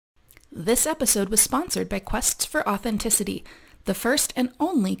This episode was sponsored by Quests for Authenticity, the first and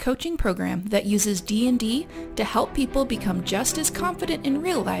only coaching program that uses D&D to help people become just as confident in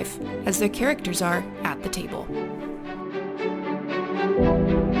real life as their characters are at the table.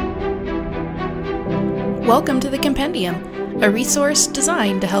 Welcome to the Compendium, a resource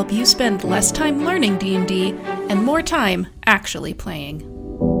designed to help you spend less time learning D&D and more time actually playing.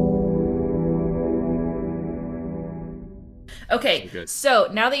 Okay, so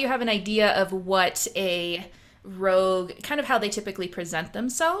now that you have an idea of what a rogue, kind of how they typically present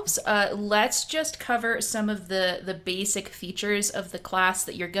themselves, let's just cover some of the basic features of the class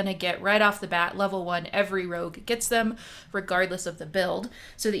that you're going to get right off the bat. Level 1, every rogue gets them, regardless of the build,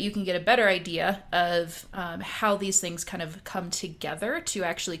 so that you can get a better idea of how these things kind of come together to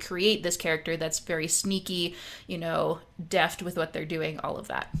actually create this character that's very sneaky, deft with what they're doing, all of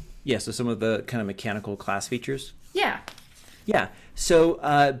that. Yeah, so some of the kind of mechanical class features. Yeah, so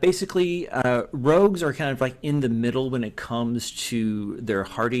basically rogues are kind of like in the middle when it comes to their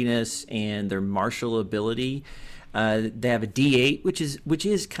hardiness and their martial ability. They have a D8, which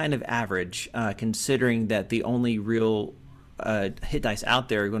is kind of average, considering that the only real hit dice out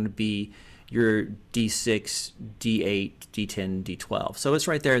there are going to be your D6, D8, D10, D12. So it's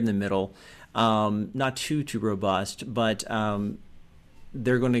right there in the middle. Not too robust, but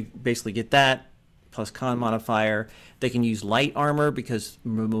they're going to basically get that plus con modifier. They can use light armor because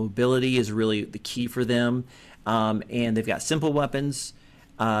mobility is really the key for them. And they've got simple weapons,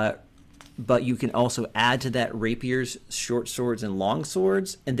 but you can also add to that rapiers, short swords, and long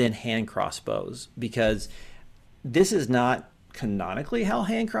swords, and then hand crossbows, because this is not canonically how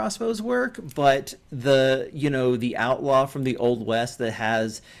hand crossbows work, but the outlaw from the Old West that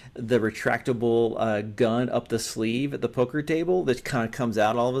has the retractable gun up the sleeve at the poker table that kind of comes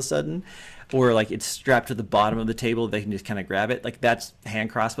out all of a sudden, or like it's strapped to the bottom of the table, they can just kind of grab it. Like, that's hand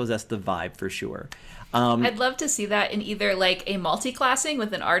crossbows. That's the vibe for sure. I'd love to see that in either like a multi-classing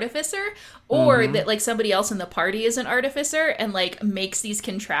with an artificer, or that like somebody else in the party is an artificer and like makes these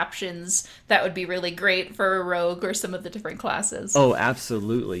contraptions. That would be really great for a rogue or some of the different classes. Oh,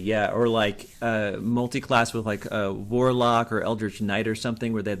 absolutely, yeah. Or like multi-class with like a warlock or eldritch knight or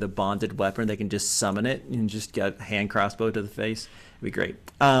something, where they have the bonded weapon. They can just summon it and just get a hand crossbow to the face. It'd be great.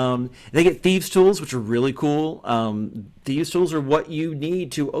 They get thieves tools, which are really cool. Thieves tools are what you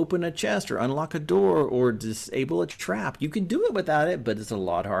need to open a chest or unlock a door or disable a trap. You can do it without it, but it's a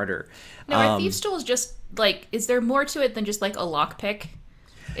lot harder. Now, are thieves tools just like, is there more to it than just like a lockpick?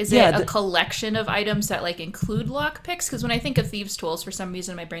 Is it a collection of items that like include lockpicks? Because when I think of thieves tools, for some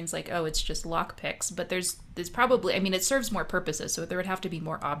reason my brain's like, oh, it's just lockpicks. But there's probably, I mean, it serves more purposes, so there would have to be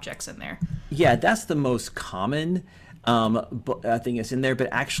more objects in there. Yeah, that's the most common thing that's in there. But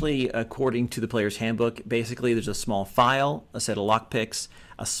actually, according to the player's handbook, basically there's a small file, a set of lockpicks,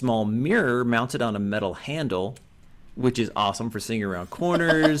 a small mirror mounted on a metal handle, which is awesome for seeing around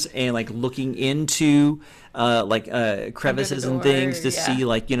corners and like looking into crevices and things to see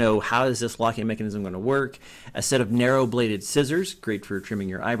like, how is this locking mechanism going to work. A set of narrow bladed scissors, great for trimming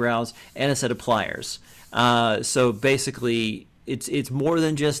your eyebrows, and a set of pliers. So basically it's more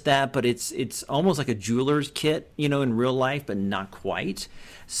than just that, but it's almost like a jeweler's kit, in real life, but not quite.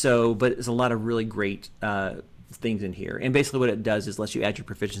 So, but it's a lot of really great things in here. And basically what it does is lets you add your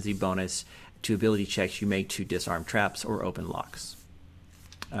proficiency bonus to ability checks you make to disarm traps or open locks.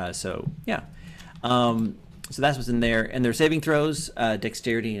 So that's what's in there. And their saving throws,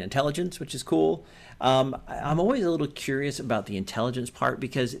 dexterity and intelligence, which is cool. I'm always a little curious about the intelligence part,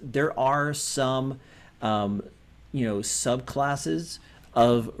 because there are some subclasses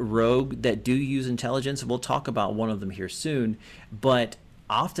of rogue that do use intelligence. We'll talk about one of them here soon, but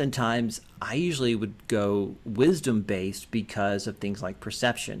oftentimes I usually would go wisdom based because of things like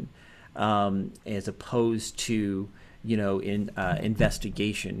perception, as opposed to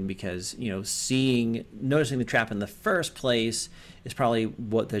investigation, because noticing the trap in the first place is probably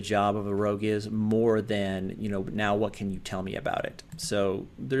what the job of a rogue is, more than now what can you tell me about it. So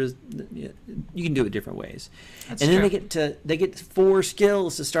you can do it different ways. That's true. Then they get 4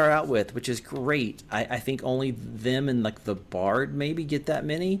 skills to start out with, which is great. I think only them and like the bard maybe get that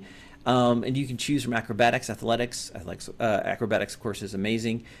many. And you can choose from acrobatics, athletics. Acrobatics, of course, is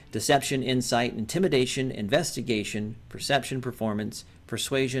amazing. Deception, insight, intimidation, investigation, perception, performance,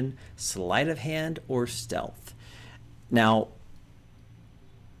 persuasion, sleight of hand, or stealth. Now,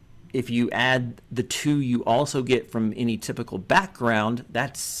 if you add the 2 you also get from any typical background,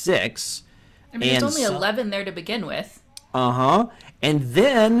 that's 6. I mean, there's only 11 there to begin with. And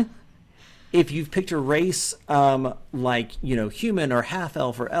then if you've picked a race like human or half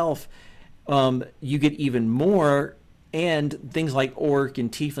elf or elf, you get even more and things like orc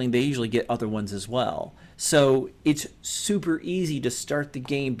and tiefling, they usually get other ones as well. So it's super easy to start the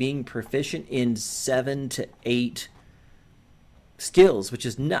game being proficient in 7 to 8 skills, which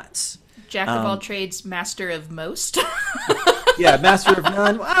is nuts. Jack of all trades, master of most. Yeah, master of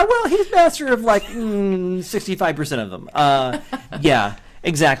none. Well, he's master of like 65% of them. Yeah,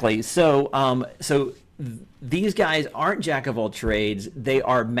 exactly. So these guys aren't jack of all trades. They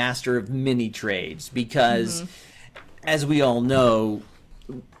are master of many trades because, as we all know,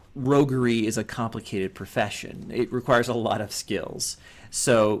 roguery is a complicated profession. It requires a lot of skills.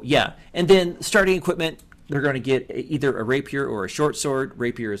 So yeah, and then starting equipment, they're going to get either a rapier or a short sword.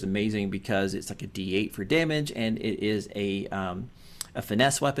 Rapier is amazing because it's like a D8 for damage, and it is a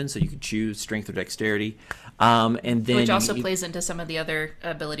finesse weapon, so you can choose strength or dexterity. And then which also plays into some of the other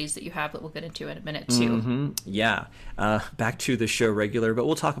abilities that you have that we'll get into in a minute too. Yeah. Back to the show regular, but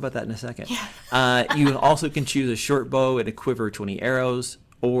we'll talk about that in a second. Yeah. You also can choose a short bow and a quiver of 20 arrows,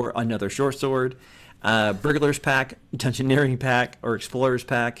 or another short sword, burglar's pack, dungeoneering pack, or explorer's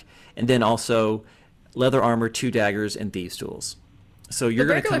pack, and then also leather armor, 2 daggers, and thieves' tools. So you're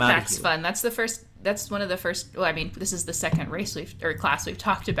going to come out. The burglar pack's fun. That's one of the first. Well, I mean, this is the second class we've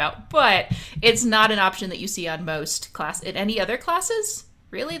talked about, but it's not an option that you see on most class. In any other classes,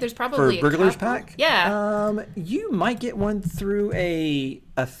 really, there's probably for burglar's pack. Yeah, you might get one through a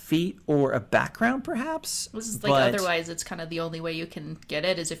feat or a background, perhaps. This is like otherwise, it's kind of the only way you can get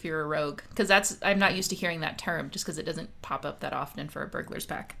it is if you're a rogue, because I'm not used to hearing that term just because it doesn't pop up that often for a burglar's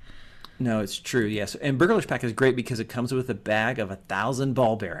pack. No, it's true, yes. And burglar's pack is great because it comes with a bag of 1,000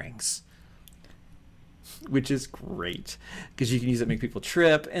 ball bearings, which is great because you can use it to make people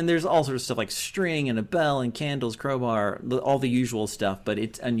trip. And there's all sorts of stuff like string and a bell and candles, crowbar, all the usual stuff, but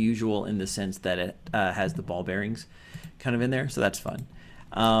it's unusual in the sense that it has the ball bearings kind of in there, so that's fun.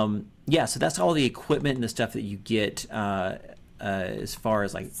 Yeah, so that's all the equipment and the stuff that you get as far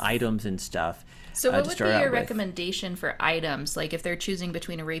as like items and stuff. So what would be your recommendation for items? Like if they're choosing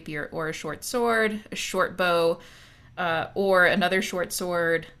between a rapier or a short sword, a short bow, or another short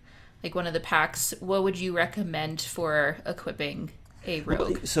sword, like one of the packs, what would you recommend for equipping a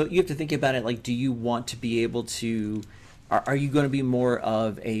rogue? So you have to think about it like, do you want to be able to... Are you going to be more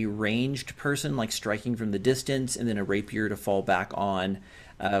of a ranged person, like striking from the distance, and then a rapier to fall back on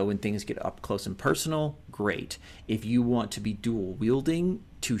when things get up close and personal? Great. If you want to be dual wielding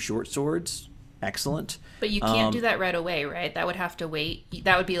 2 short swords, excellent. But you can't do that right away, right? That would have to wait.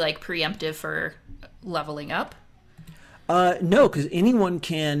 That would be like preemptive for leveling up. No, because anyone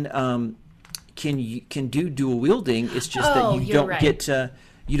can do dual wielding. It's just that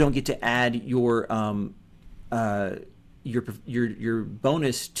you don't get to add your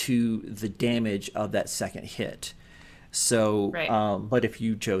bonus to the damage of that second hit. So, right. But if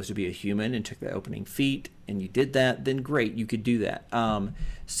you chose to be a human and took the opening feat and you did that, then great, you could do that.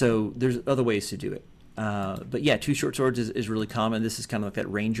 So there's other ways to do it. But yeah, 2 short swords is really common. This is kind of like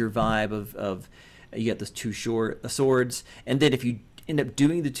that ranger vibe of you got those 2 short swords. And then if you end up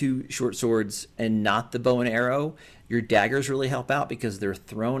doing the 2 short swords and not the bow and arrow, your daggers really help out because they're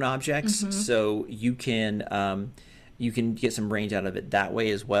thrown objects. So you can get some range out of it that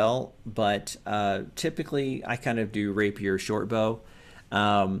way as well. But typically I kind of do rapier, short bow.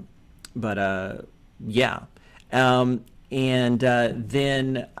 Yeah. And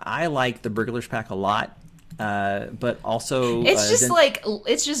then I like the burglar's pack a lot. But also it's just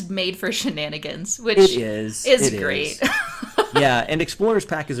it's just made for shenanigans, which is great. Yeah, and explorer's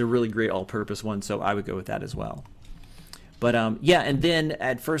pack is a really great all-purpose one, so I would go with that as well. But yeah, and then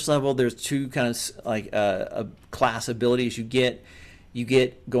at first level there's 2 kind of like class abilities you get. You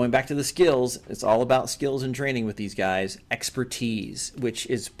get, going back to the skills, it's all about skills and training with these guys. Expertise, which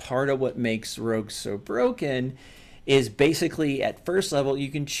is part of what makes rogues so broken, is basically at first level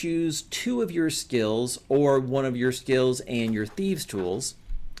you can choose 2 of your skills or one of your skills and your thieves' tools.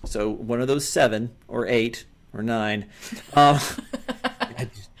 So one of those 7 or 8 or 9.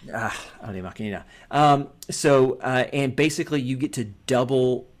 And basically you get to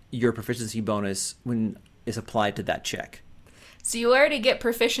double your proficiency bonus when it's applied to that check. So you already get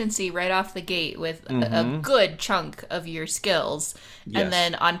proficiency right off the gate with a good chunk of your skills. Yes. And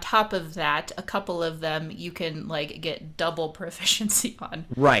then on top of that, a couple of them you can like get double proficiency on.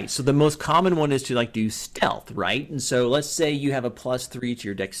 Right. So the most common one is to like do stealth, right? And so let's say you have a +3 to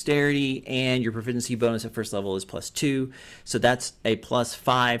your dexterity and your proficiency bonus at first level is +2. So that's a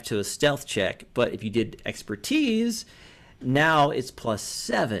 +5 to a stealth check. But if you did expertise, now it's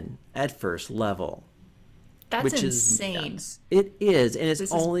 +7 at first level. That's which insane. It is, and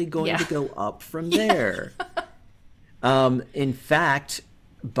it's only going to go up from there. In fact,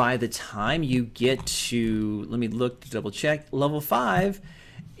 by the time you get to, let me look to double check, level 5,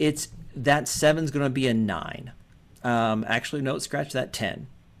 it's that 7's going to be a 9. Actually, no, scratch that 10.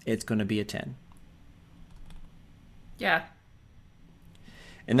 It's going to be a 10. Yeah.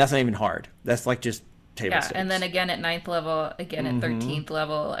 And that's not even hard. That's like just table Yeah, stakes. and then again at 9th level, again at 13th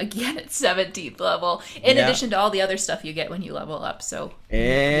level, again at 17th level, in addition to all the other stuff you get when you level up. So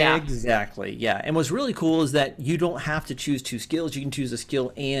Exactly. Yeah. And what's really cool is that you don't have to choose 2 skills. You can choose a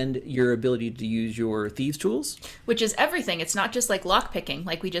skill and your ability to use your thieves tools. Which is everything. It's not just like lockpicking,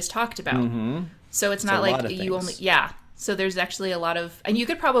 like we just talked about. So it's not like you only, So there's actually a lot of, and you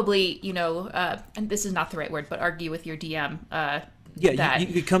could probably, and this is not the right word, but argue with your DM. You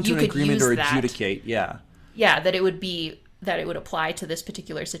could come to an agreement or adjudicate. Yeah, that it would apply to this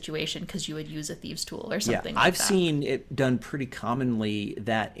particular situation because you would use a thieves tool or something. I've seen it done pretty commonly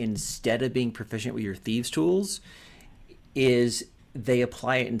that instead of being proficient with your thieves tools, is they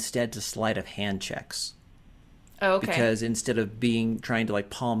apply it instead to sleight of hand checks. Oh, okay. Because instead of trying to like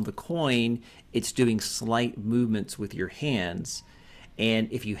palm the coin, it's doing slight movements with your hands,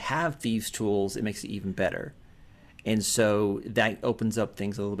 and if you have thieves tools, it makes it even better. And so that opens up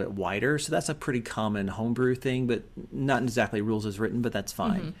things a little bit wider. So that's a pretty common homebrew thing, but not exactly rules as written, but that's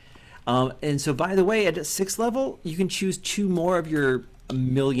fine. And so, by the way, at 6th level, you can choose 2 more of your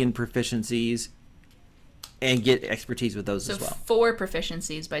 1,000,000 proficiencies and get expertise with those as well. 4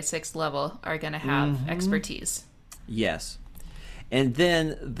 proficiencies by 6th level are going to have expertise. Yes. And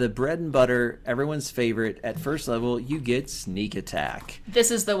then the bread and butter, everyone's favorite, at 1st level, you get sneak attack. This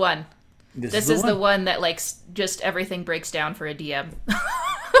is the one. This is the one that like just everything breaks down for a DM.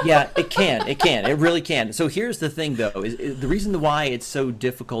 Yeah, it can. It really can. So here's the thing, though. Is the reason why it's so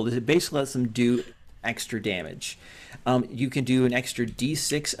difficult is it basically lets them do extra damage. You can do an extra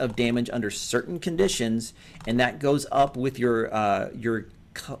D6 of damage under certain conditions, and that goes up with your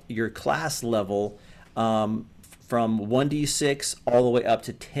class level from 1d6 all the way up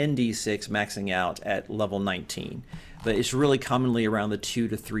to 10d6, maxing out at level 19. But it's really commonly around the 2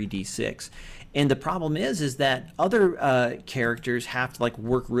 to 3d6. And the problem is that other characters have to like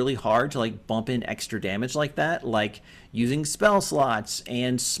work really hard to like bump in extra damage like that, like using spell slots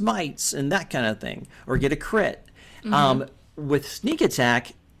and smites and that kind of thing, or get a crit. With sneak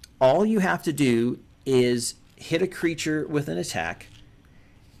attack, all you have to do is hit a creature with an attack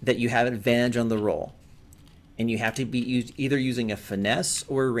that you have advantage on the roll, and you have to be either using a finesse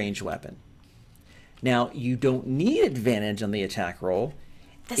or a ranged weapon. Now, you don't need advantage on the attack roll.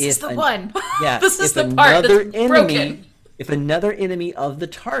 This is the one. Yeah, this is the part that's broken. If another enemy of the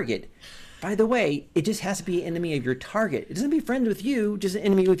target, by the way, it just has to be an enemy of your target. It doesn't be friends with you, just an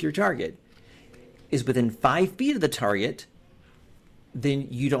enemy with your target, is within 5 feet of the target, then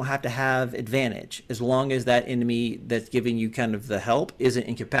you don't have to have advantage, as long as that enemy that's giving you kind of the help isn't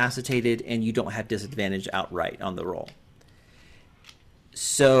incapacitated and you don't have disadvantage outright on the roll.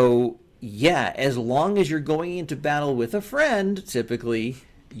 So yeah, as long as you're going into battle with a friend, typically,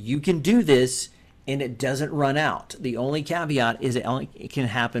 you can do this and it doesn't run out. The only caveat is it can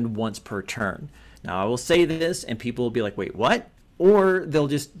happen once per turn. Now, I will say this and people will be like, wait, what? Or they'll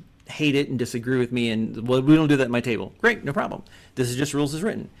just hate it and disagree with me and, well, we don't do that at my table. Great, no problem. This is just rules as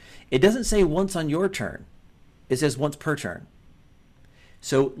written. It doesn't say once on your turn. It says once per turn.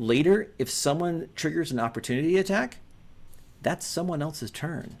 So later, if someone triggers an opportunity attack, that's someone else's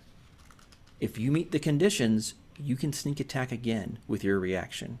turn. If you meet the conditions, you can sneak attack again with your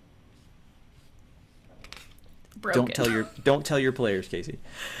reaction. Broken. Don't tell your players, Casey.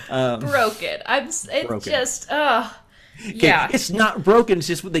 Broken. Broken. Just Okay, yeah. It's not broken. It's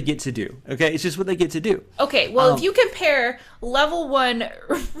just what they get to do. Okay, it's just what they get to do. Okay, well, if you compare level 1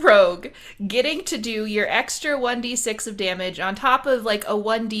 rogue getting to do your extra 1d6 of damage on top of like a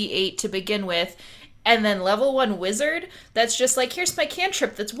 1d8 to begin with, and then level 1 wizard that's just like, here's my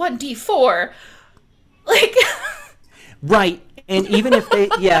cantrip that's 1d4, like right. And even if they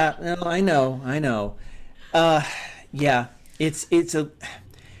I know yeah, it's a,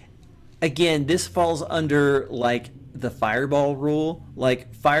 again, this falls under like the fireball rule.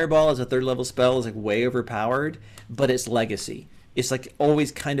 Like, fireball as a 3rd level spell is like way overpowered, but it's legacy. It's like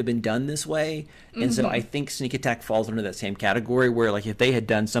always kind of been done this way. And so I think sneak attack falls under that same category, where like if they had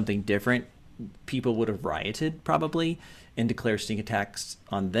done something different, people would have rioted probably and declared sneak attacks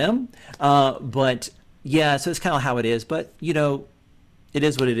on them. But yeah, so it's kind of how it is. But you know, it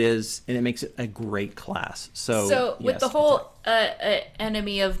is what it is, and it makes it a great class. So with the whole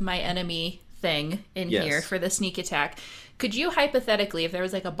enemy of my enemy thing in here for the sneak attack, could you hypothetically, if there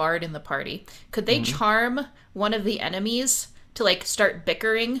was like a bard in the party, could they charm one of the enemies to like start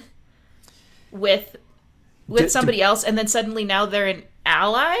bickering with somebody else, and then suddenly now they're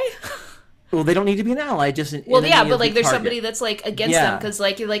ally. Well, they don't need to be an ally, just an Well, enemy yeah, of but like the there's target. somebody that's like against them because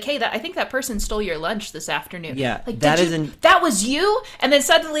like you're like, hey, I think that person stole your lunch this afternoon. Yeah, like that did isn't. that was you, and then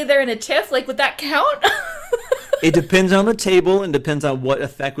suddenly they're in a tiff. Like, would that count? It depends on the table and depends on what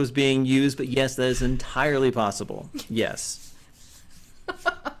effect was being used, but yes, that is entirely possible. Yes.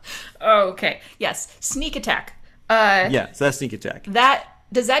 Okay. Yes. Sneak attack. Yeah, so that's sneak attack. That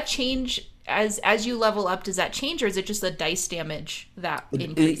does that change as you level up? Does that change, or is it just the dice damage that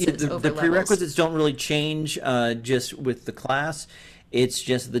increases over The levels? prerequisites don't really change just with the class. It's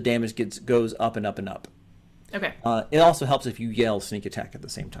just the damage goes up and up and up. Okay. It also helps if you yell sneak attack at the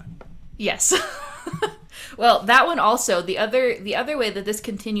same time. Yes. Well, that one also, the other way that this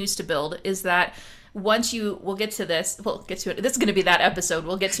continues to build is that once we'll get to this, we'll get to it. This is going to be that episode.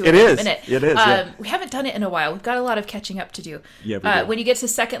 We'll get to it in a minute. It is. Yeah. We haven't done it in a while. We've got a lot of catching up to do. Yeah, we do. When you get to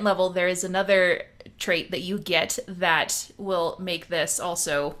second level, there is another trait that you get that will make this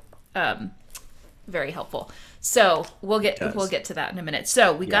also very helpful. So we'll get to that in a minute.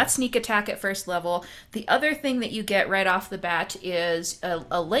 So we got sneak attack at first level. The other thing that you get right off the bat is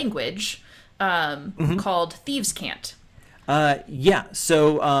a language called Thieves' Cant. Yeah.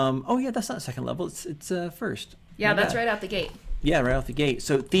 So, oh yeah, that's not second level. It's first. Yeah, My that's bad. right out the gate. Yeah, right off the gate.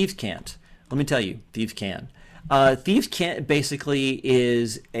 So thieves can't. Let me tell you, thieves can. Thieves can't basically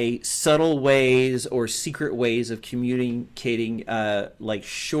is a subtle ways or secret ways of communicating like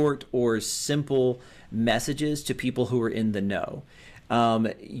short or simple messages to people who are in the know.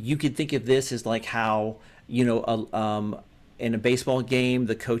 You could think of this as like how, in a baseball game,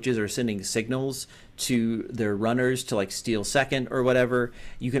 the coaches are sending signals to their runners to like steal second or whatever.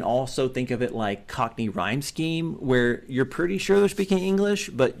 You can also think of it like Cockney rhyme scheme, where you're pretty sure they're speaking English,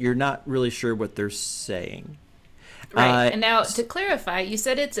 but you're not really sure what they're saying. Right. And now to clarify, you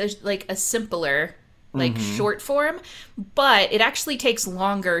said it's a simpler, like short form, but it actually takes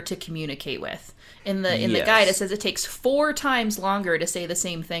longer to communicate with. In the guide, it says it takes 4 times longer to say the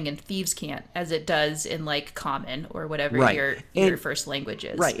same thing in Thieves' Cant as it does in like Common or whatever your first language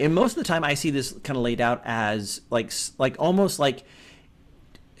is. Right, and most of the time I see this kind of laid out as like almost like,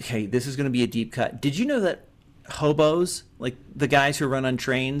 okay, this is going to be a deep cut. Did you know that hobos, like the guys who run on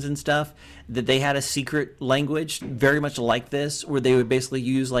trains and stuff, that they had a secret language very much like this, where they would basically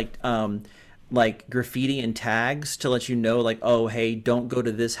use like graffiti and tags to let you know, like, oh, hey, don't go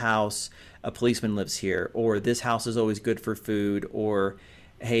to this house, a policeman lives here, or this house is always good for food, or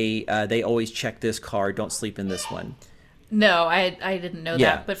hey, they always check this car, don't sleep in this one. No, I didn't know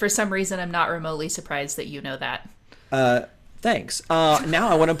that, but for some reason I'm not remotely surprised that you know that. Thanks. Now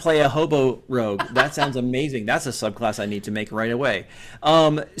I want to play a hobo rogue. That sounds amazing. That's a subclass I need to make right away.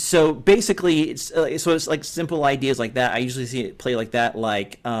 So basically, it's like simple ideas like that. I usually see it play like that,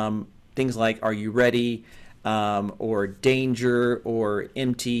 like things like "Are you ready?" Or "Danger" or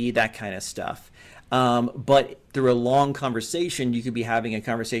 "Empty," that kind of stuff. But through a long conversation, you could be having a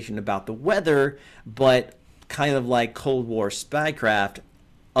conversation about the weather, but kind of like Cold War spycraft,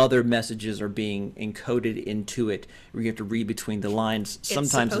 other messages are being encoded into it where you have to read between the lines,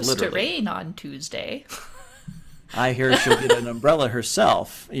 sometimes it's supposed literally. to rain on Tuesday. I hear she'll get an umbrella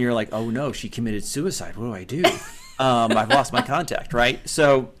herself. And you're like, oh no, she committed suicide. What do I do? I've lost my contact, right?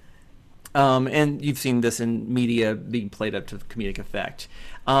 So, and you've seen this in media being played up to comedic effect.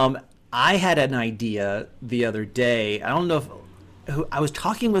 I had an idea the other day. I don't know if I was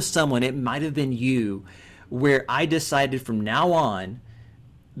talking with someone, it might have been you, where I decided from now on,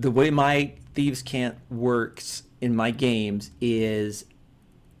 the way my Thieves' Cant works in my games is,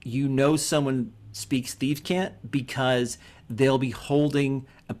 someone speaks Thieves' Cant because they'll be holding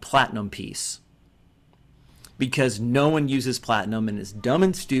a platinum piece. Because no one uses platinum and it's dumb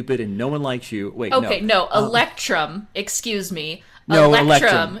and stupid and no one likes you. Wait, okay, no, Electrum, excuse me. No,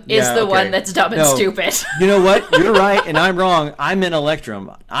 Electrum is the one that's dumb and stupid. You know what? You're right, and I'm wrong. I'm in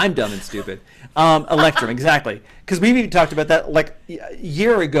Electrum. I'm dumb and stupid. Electrum, exactly. Because we even talked about that like a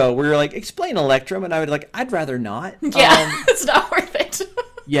year ago. We were like, explain Electrum, and I would like, I'd rather not. Yeah, it's not worth it.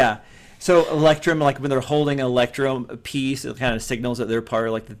 Yeah. So Electrum, like when they're holding an Electrum piece, it kind of signals that they're part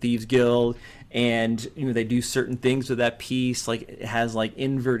of like the Thieves Guild, and they do certain things with that piece, like it has like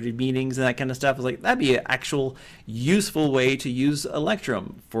inverted meanings and that kind of stuff. It's like that'd be an actual useful way to use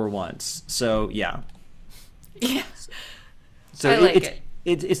Electrum for once. So yeah. Yeah. So I like it.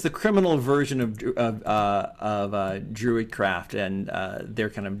 It's the criminal version of Druidcraft and their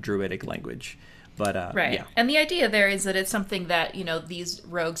kind of druidic language. But Right. yeah. And the idea there is that it's something that, these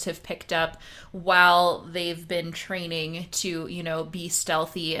rogues have picked up while they've been training to, be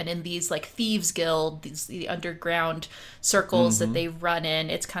stealthy. And in these like thieves guild, the underground circles that they run in,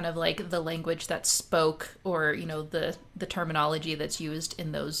 it's kind of like the language that's spoke, or, the terminology that's used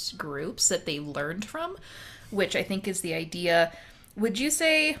in those groups that they learned from, which I think is the idea. Would you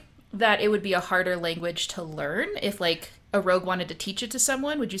say that it would be a harder language to learn if like a rogue wanted to teach it to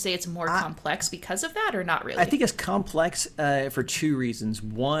someone? Would you say it's more complex because of that, or not really? I think it's complex for two reasons.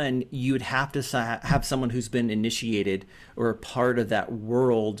 One, you would have to have someone who's been initiated or a part of that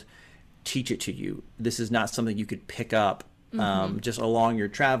world teach it to you. This is not something you could pick up just along your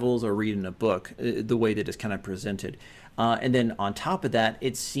travels or read in a book, the way that it's kind of presented. And then on top of that,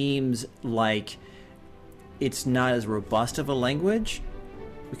 it seems like it's not as robust of a language,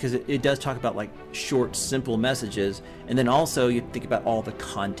 because it does talk about like short, simple messages. And then also you think about all the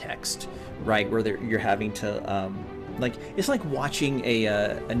context, right? Where you're having to, it's like watching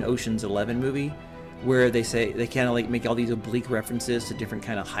an Ocean's 11 movie, where they kind of like make all these oblique references to different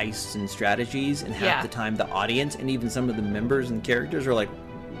kind of heists and strategies. And half the time the audience and even some of the members and characters are like,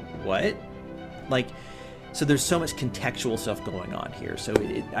 what? Like, so there's so much contextual stuff going on here. So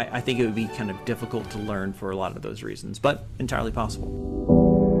I think it would be kind of difficult to learn for a lot of those reasons, but entirely possible.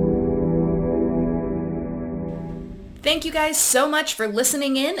 Thank you guys so much for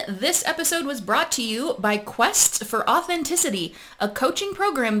listening in. This episode was brought to you by Quests for Authenticity, a coaching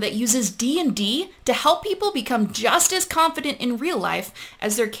program that uses D&D to help people become just as confident in real life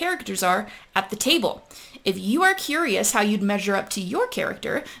as their characters are at the table. If you are curious how you'd measure up to your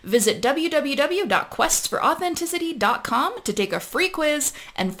character, visit www.questsforouthenticity.com to take a free quiz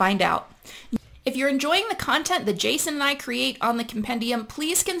and find out. If you're enjoying the content that Jason and I create on the Compendium,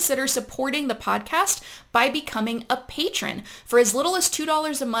 please consider supporting the podcast by becoming a patron. For as little as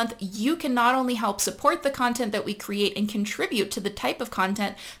 $2 a month, you can not only help support the content that we create and contribute to the type of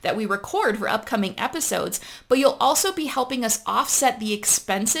content that we record for upcoming episodes, but you'll also be helping us offset the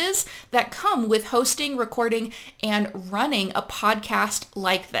expenses that come with hosting, recording, and running a podcast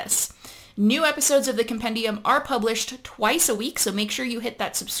like this. New episodes of the Compendium are published twice a week, so make sure you hit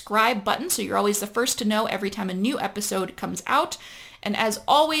that subscribe button so you're always the first to know every time a new episode comes out. And as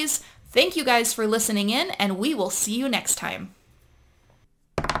always, thank you guys for listening in, and we will see you next time.